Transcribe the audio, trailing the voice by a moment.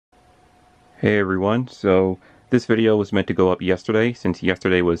Hey everyone, so this video was meant to go up yesterday since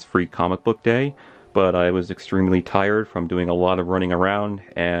yesterday was Free Comic Book Day, but I was extremely tired from doing a lot of running around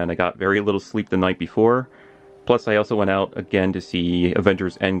and I got very little sleep the night before. Plus I also went out again to see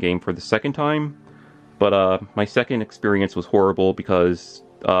Avengers Endgame for the second time, but my second experience was horrible because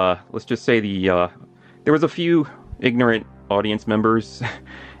let's just say there was a few ignorant audience members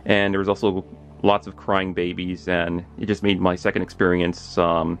and there was also lots of crying babies, and it just made my second experience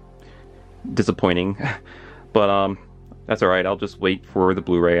disappointing. But that's alright, I'll just wait for the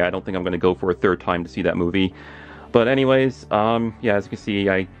Blu-ray. I don't think I'm going to go for a third time to see that movie. But anyways, yeah, as you can see,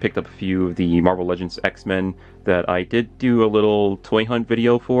 I picked up a few of the Marvel Legends X-Men that I did do a little toy hunt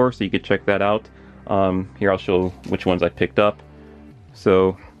video for, so you could check that out. Here I'll show which ones I picked up.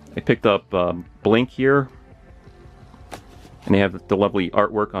 So, I picked up Blink here, and they have the lovely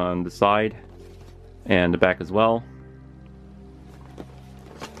artwork on the side and the back as well.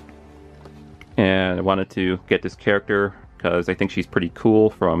 And I wanted to get this character because I think she's pretty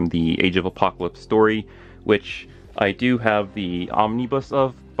cool from the Age of Apocalypse story, which I do have the omnibus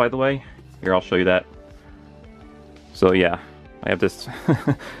of, by the way. Here, I'll show you that. So yeah, I have this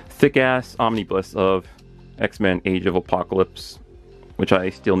thick-ass omnibus of X-Men Age of Apocalypse, which I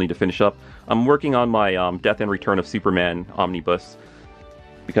still need to finish up. I'm working on my Death and Return of Superman omnibus,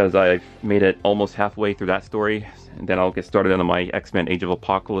 because I've made it almost halfway through that story, and then I'll get started on my X-Men Age of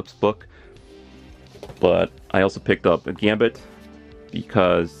Apocalypse book. But I also picked up a Gambit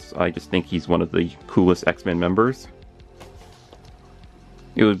because I just think he's one of the coolest X-Men members.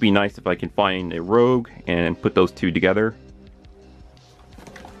 It would be nice if I can find a Rogue and put those two together.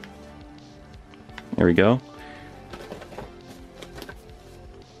 There we go.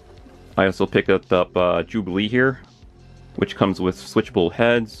 I also picked up Jubilee here, which comes with switchable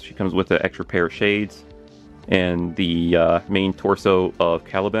heads. She comes with an extra pair of shades and the main torso of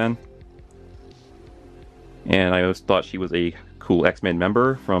Caliban. And I always thought she was a cool X-Men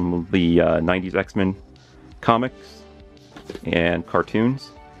member from the 90s X-Men comics and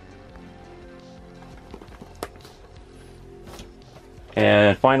cartoons.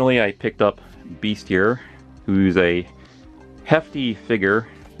 And finally I picked up Beast here, who's a hefty figure.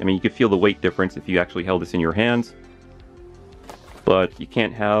 I mean, you could feel the weight difference if you actually held this in your hands. But you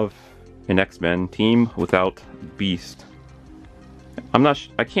can't have an X-Men team without Beast.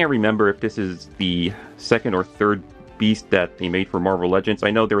 I can't remember if this is the second or third Beast that they made for Marvel Legends.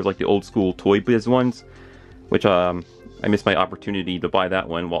 I know there was like the old school Toy Biz ones, which I missed my opportunity to buy that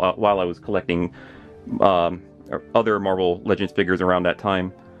one while I was collecting other Marvel Legends figures around that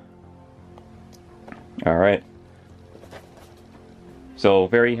time. Alright. So,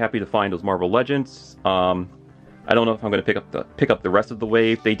 very happy to find those Marvel Legends. I don't know if I'm going to pick up the rest of the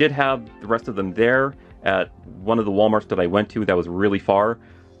wave. They did have the rest of them there at one of the Walmarts that I went to that was really far,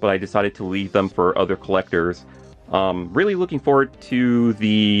 but I decided to leave them for other collectors. Really looking forward to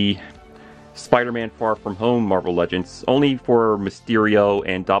the Spider-Man Far From Home Marvel Legends, only for Mysterio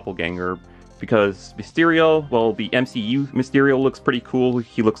and Doppelganger, because Mysterio, well, the MCU Mysterio looks pretty cool.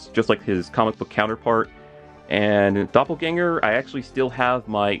 He looks just like his comic book counterpart. And Doppelganger, I actually still have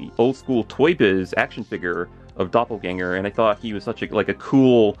my old school Toy Biz action figure of Doppelganger, and I thought he was such a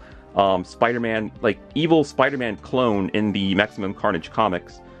cool Spider-Man, like evil Spider-Man clone in the Maximum Carnage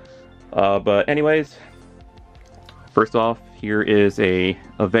comics. But anyways, first off, here is a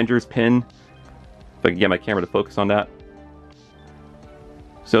Avengers pin. If I can get my camera to focus on that.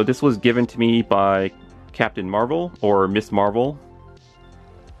 So this was given to me by Captain Marvel, or Miss Marvel.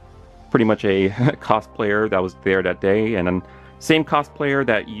 Pretty much a cosplayer that was there that day, and then same cosplayer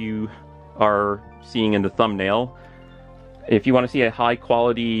that you are seeing in the thumbnail. If you want to see a high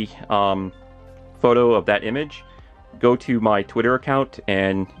quality photo of that image, go to my Twitter account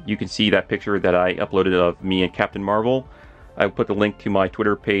and you can see that picture that I uploaded of me and Captain Marvel. I put the link to my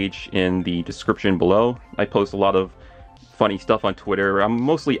Twitter page in the description below. I post a lot of funny stuff on Twitter. I'm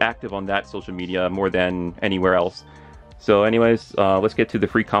mostly active on that social media more than anywhere else. So anyways, let's get to the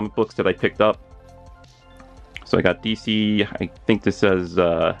free comic books that I picked up. So I got DC, I think this says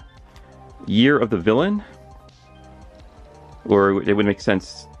Year of the Villain. Or it would make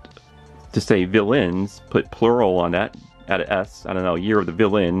sense to say villains, put plural on that, add an S, I don't know, Year of the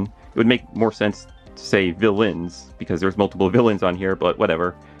Villain. It would make more sense to say villains, because there's multiple villains on here, but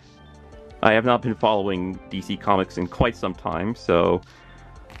whatever. I have not been following DC Comics in quite some time, so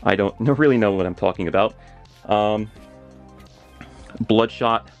I don't really know what I'm talking about.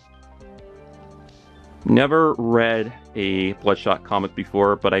 Bloodshot. Never read a Bloodshot comic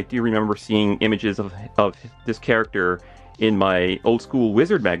before, but I do remember seeing images of this character in my old school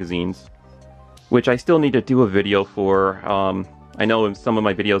Wizard magazines, which I still need to do a video for. I know in some of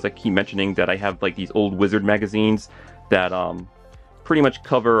my videos I keep mentioning that I have like these old Wizard magazines that pretty much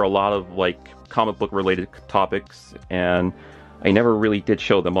cover a lot of like comic book related topics, and I never really did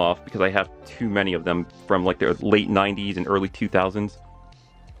show them off because I have too many of them from like the late 90s and early 2000s.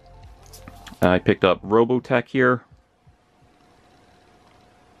 I picked up Robotech here.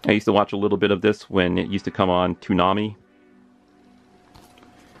 I used to watch a little bit of this when it used to come on Toonami.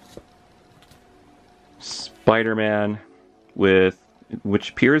 Spider-Man which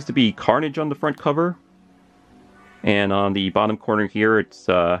appears to be Carnage on the front cover. And on the bottom corner here, it's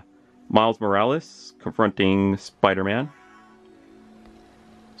Miles Morales confronting Spider-Man.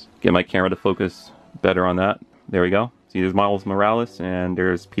 Get my camera to focus better on that. There we go. See, there's Miles Morales, and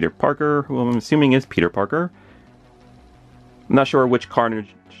there's Peter Parker, who I'm assuming is Peter Parker. I'm not sure which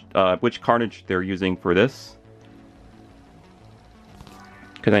Carnage they're using for this,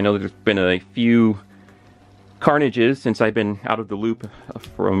 because I know there's been a few Carnages since I've been out of the loop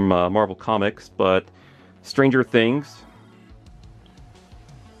from Marvel Comics, but Stranger Things,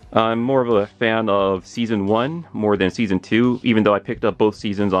 I'm more of a fan of Season 1 more than Season 2, even though I picked up both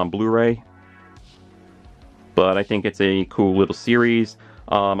seasons on Blu-ray. But I think it's a cool little series.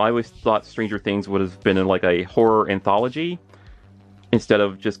 I always thought Stranger Things would have been like a horror anthology, instead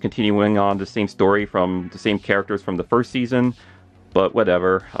of just continuing on the same story from the same characters from the first season. But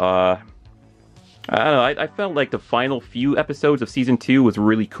whatever. I don't know, I felt like the final few episodes of Season 2 was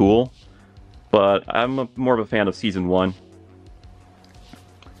really cool, but I'm more of a fan of Season 1.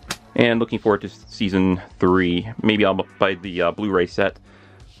 And looking forward to Season 3. Maybe I'll buy the Blu-ray set.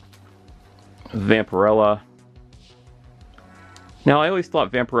 Vampirella. Now, I always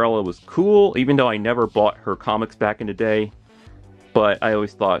thought Vampirella was cool, even though I never bought her comics back in the day. But I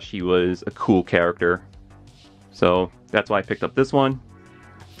always thought she was a cool character. So, that's why I picked up this one.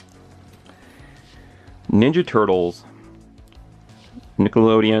 Ninja Turtles.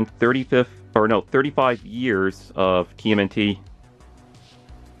 Nickelodeon, 35 years of TMNT.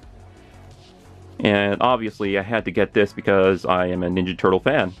 And obviously I had to get this because I am a Ninja Turtle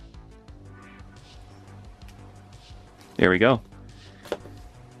fan. There we go.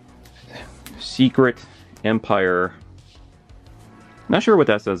 Secret Empire. Not sure what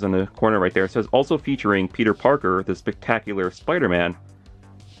that says in the corner right there. It says also featuring Peter Parker, the Spectacular Spider-Man,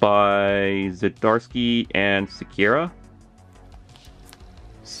 by Zdarsky and Sekira.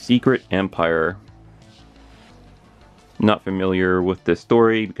 Secret Empire. Not familiar with this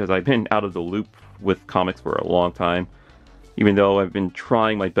story because I've been out of the loop with comics for a long time, even though I've been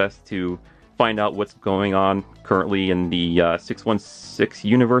trying my best to find out what's going on currently in the 616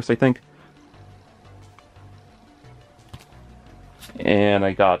 universe, I think. And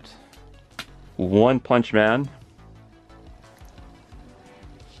I got One Punch Man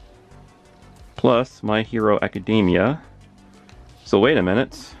plus My Hero Academia. So wait a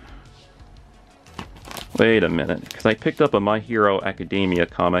minute, because I picked up a My Hero Academia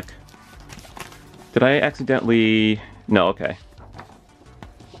comic. Did I accidentally... No, okay.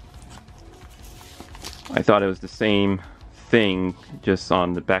 I thought it was the same thing, just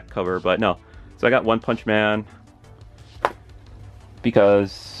on the back cover, but no. So I got One Punch Man,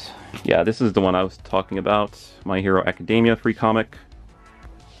 because, yeah, this is the one I was talking about. My Hero Academia free comic.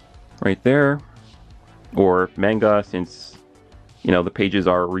 Right there. Or manga, since, you know, the pages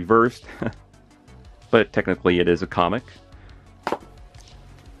are reversed. But technically it is a comic.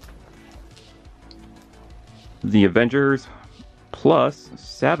 The Avengers plus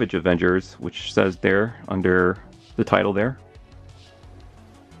Savage Avengers, which says there under the title there.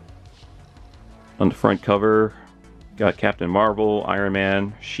 On the front cover, got Captain Marvel, Iron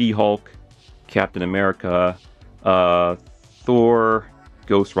Man, She-Hulk, Captain America, Thor,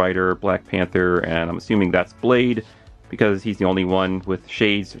 Ghost Rider, Black Panther, and I'm assuming that's Blade, because he's the only one with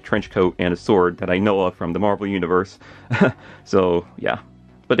shades, a trench coat, and a sword that I know of from the Marvel Universe. So, yeah.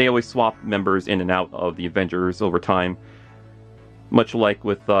 But they always swap members in and out of the Avengers over time. Much like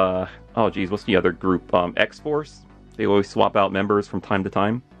with, oh geez, what's the other group? X-Force. They always swap out members from time to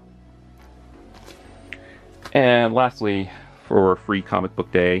time. And lastly, for Free Comic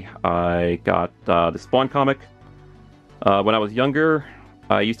Book Day, I got the Spawn comic. When I was younger,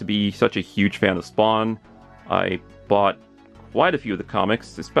 I used to be such a huge fan of Spawn. I bought quite a few of the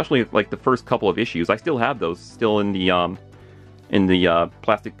comics, especially like the first couple of issues. I still have those, still in the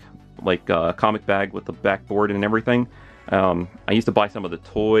plastic like comic bag with the backboard and everything. I used to buy some of the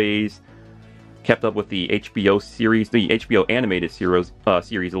toys, kept up with the HBO series, the HBO animated series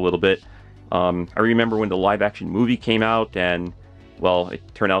a little bit. I remember when the live action movie came out, and well, it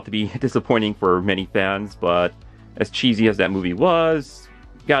turned out to be disappointing for many fans, but as cheesy as that movie was,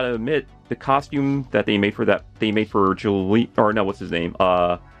 gotta admit, the costume that they made for Julie, or no, what's his name?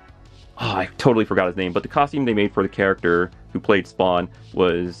 I totally forgot his name, but the costume they made for the character who played Spawn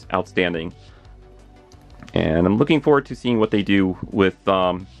was outstanding. And I'm looking forward to seeing what they do with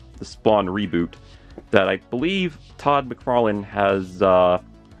the Spawn reboot that I believe Todd McFarlane has,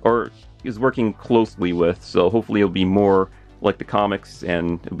 or is working closely with, so hopefully it'll be more like the comics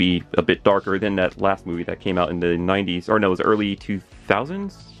and it'll be a bit darker than that last movie that came out in the 90s, or no, it was early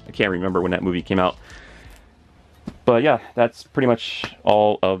 2000s? I can't remember when that movie came out. But yeah, that's pretty much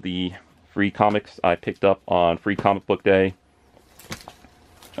all of the free comics I picked up on Free Comic Book Day,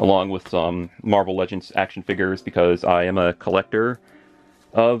 along with some Marvel Legends action figures, because I am a collector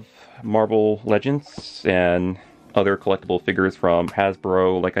of Marvel Legends and other collectible figures from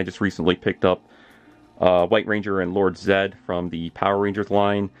Hasbro. Like I just recently picked up White Ranger and Lord Zed from the Power Rangers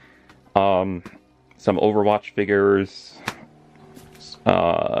line, some Overwatch figures,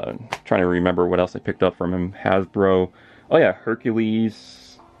 trying to remember what else I picked up from him. Hasbro, oh yeah,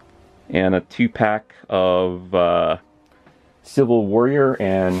 Hercules, and a 2-pack of Civil Warrior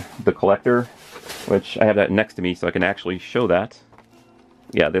and the Collector, which I have that next to me so I can actually show that.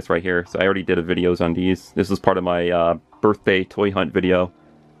 Yeah, this right here. So I already did a videos on these. This was part of my birthday toy hunt video.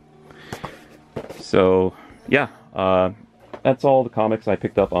 So yeah, that's all the comics I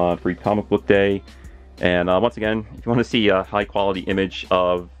picked up on Free Comic Book Day. And once again, if you want to see a high quality image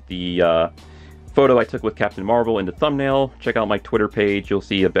of the photo I took with Captain Marvel in the thumbnail, check out my Twitter page. You'll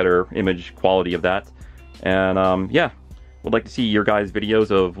see a better image quality of that. And yeah, would like to see your guys' videos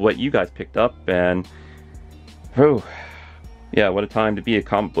of what you guys picked up. And oh yeah, what a time to be a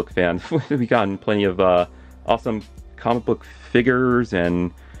comic book fan. We've gotten plenty of awesome comic book figures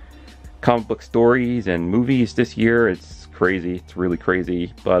and comic book stories and movies this year. It's crazy. It's really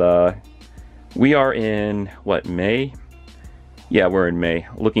crazy. But we are in, what, May? Yeah, we're in May.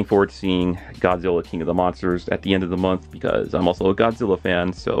 Looking forward to seeing Godzilla King of the Monsters at the end of the month, because I'm also a Godzilla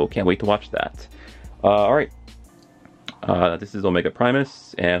fan, so can't wait to watch that. Alright. This is Omega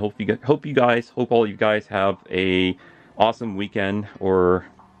Primus, and hope all you guys have a awesome weekend or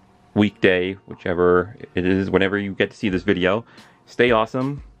weekday, whichever it is, whenever you get to see this video. Stay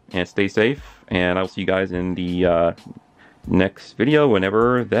awesome and stay safe, and I'll see you guys in the next video,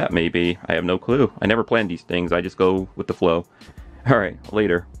 whenever that may be. I have no clue. I never plan these things. I just go with the flow. Alright,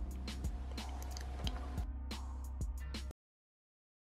 later.